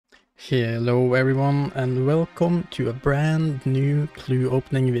Hello everyone and welcome to a brand new clue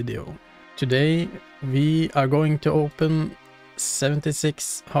opening video. Today we are going to open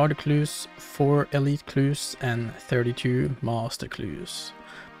 76 hard clues, 4 elite clues and 32 master clues.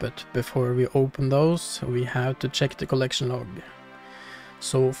 But before we open those we have to check the collection log.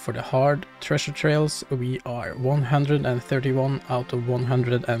 So for the hard treasure trails we are 131 out of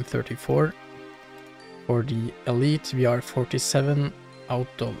 134. For the elite we are 47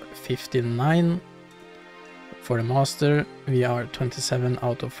 out of 59. For the master we are 27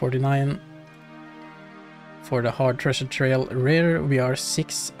 out of 49. For the hard treasure trail rare we are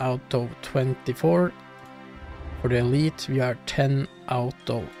 6 out of 24. For the elite we are 10 out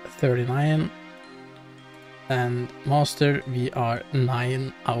of 39. And master we are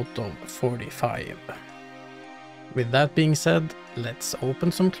 9 out of 45. With that being said, let's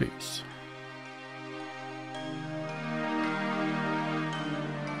open some clues.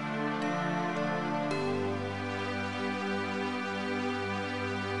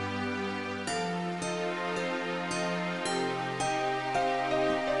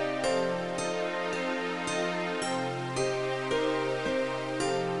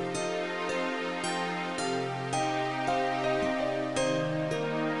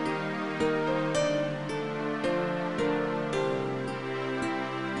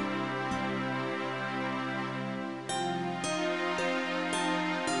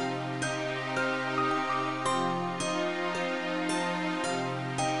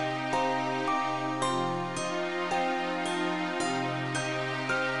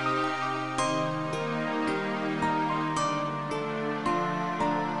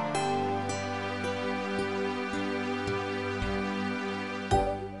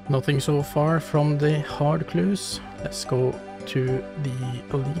 Nothing so far from the hard clues. Let's go to the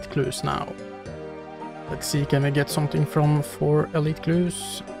elite clues now. Let's see, can we get something from 4 elite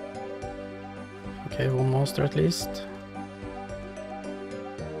clues? Okay, 1 master at least.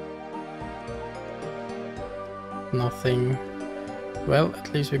 Nothing. Well,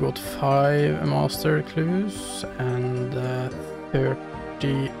 at least we got 5 master clues and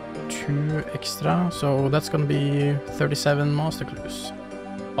 32 extra, so that's gonna be 37 master clues.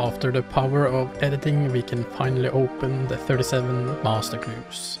 After the power of editing, we can finally open the 37 master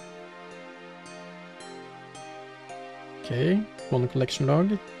clues. Okay, 1 collection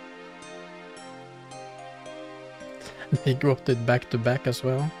log. They got it back to back as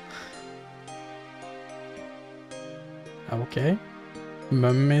well. Okay.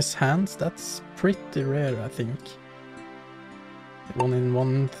 Mummy's hands, that's pretty rare, I think. 1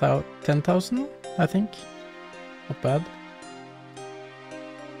 in 10,000, I think. Not bad.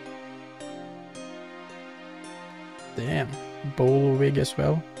 Damn, bowl wig as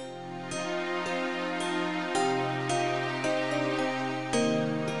well.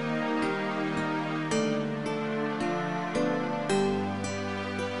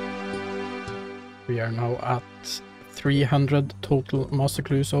 We are now at 300 total master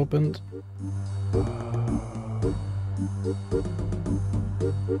clues opened.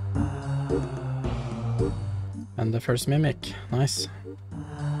 And the first mimic, nice.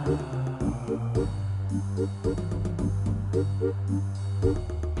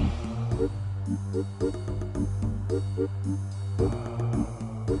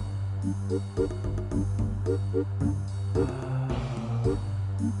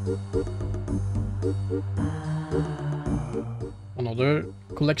 Another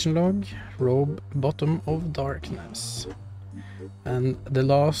collection log, robe bottom of darkness. And the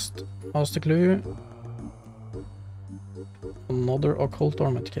last master clue, another occult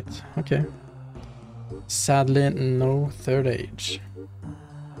ornament kit. Okay. Sadly no third age.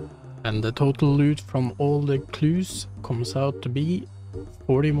 And the total loot from all the clues comes out to be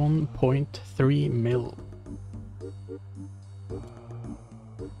 41.3 mil.